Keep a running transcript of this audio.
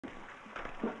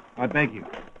I beg you,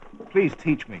 please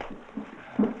teach me.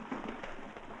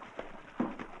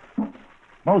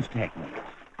 Most techniques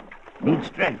need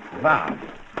strength of arm.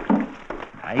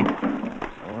 Knife,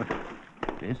 sword,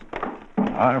 fist,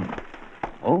 arm,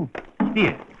 pole,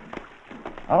 spear.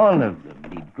 All of them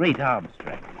need great arm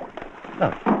strength.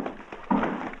 Look.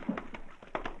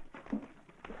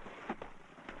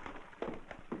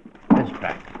 This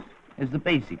practice is the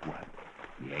basic one.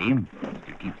 The aim is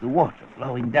to keep the water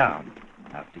flowing down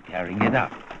after carrying it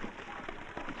up.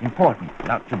 It's important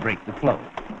not to break the flow.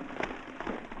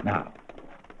 Now,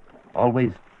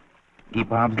 always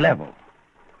keep arms level.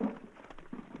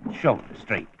 And shoulders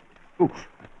straight. Oof.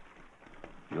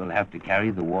 You'll have to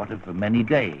carry the water for many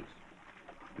days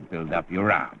to build up your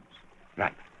arms.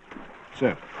 Right.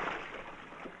 Sir.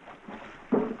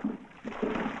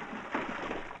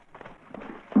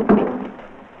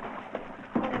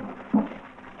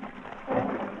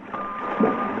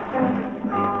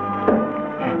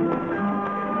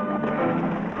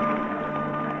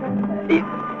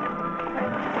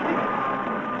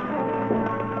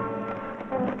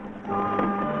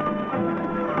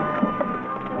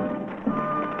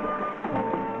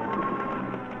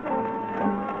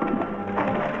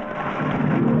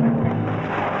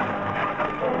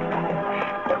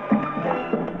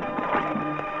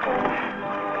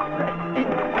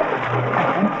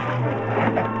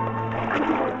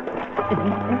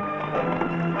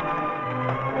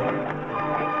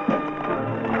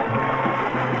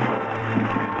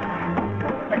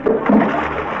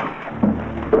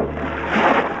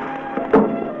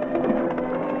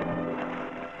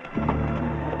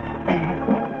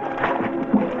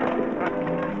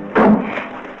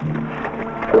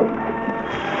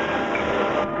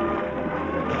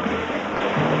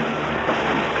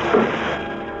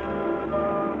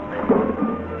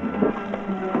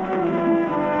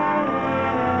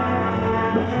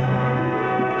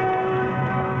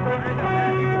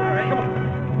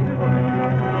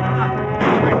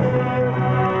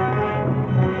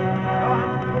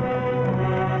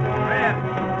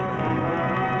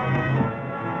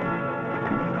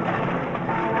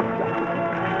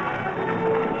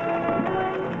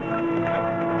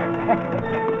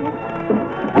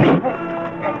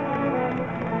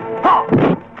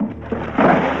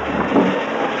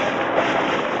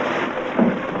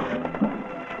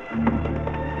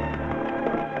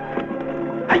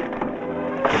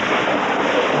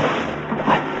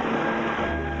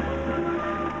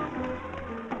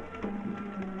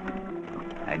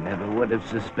 I never would have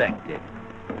suspected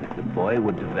that the boy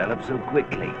would develop so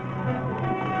quickly.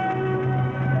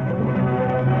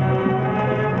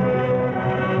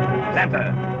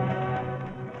 Center!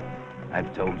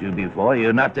 I've told you before,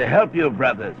 you're not to help your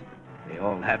brothers. They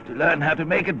all have to learn how to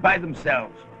make it by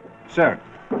themselves. Sir.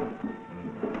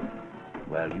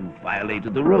 Well, you've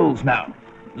violated the rules now.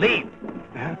 Leave!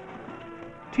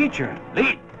 Teacher.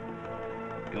 Leave!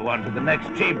 Go on to the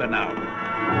next chamber now.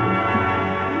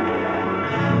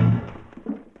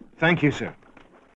 Thank you, sir.